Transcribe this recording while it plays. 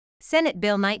Senate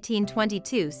Bill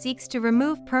 1922 seeks to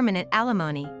remove permanent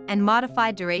alimony and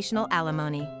modify durational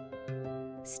alimony.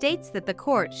 States that the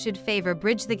court should favor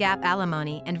bridge-the-gap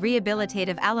alimony and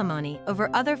rehabilitative alimony over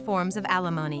other forms of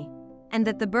alimony, and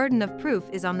that the burden of proof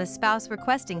is on the spouse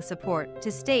requesting support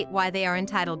to state why they are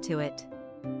entitled to it.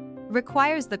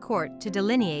 Requires the court to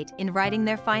delineate in writing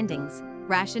their findings,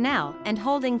 rationale, and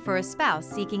holding for a spouse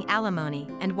seeking alimony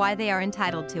and why they are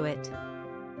entitled to it.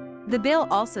 The bill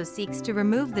also seeks to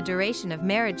remove the duration of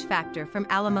marriage factor from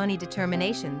alimony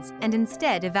determinations and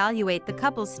instead evaluate the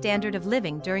couple's standard of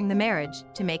living during the marriage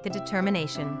to make the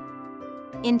determination.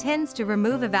 Intends to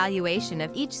remove evaluation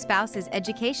of each spouse's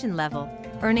education level,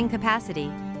 earning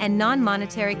capacity, and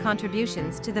non-monetary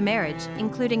contributions to the marriage,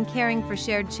 including caring for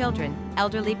shared children,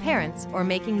 elderly parents, or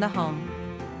making the home.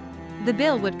 The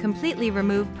bill would completely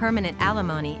remove permanent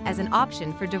alimony as an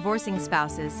option for divorcing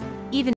spouses, even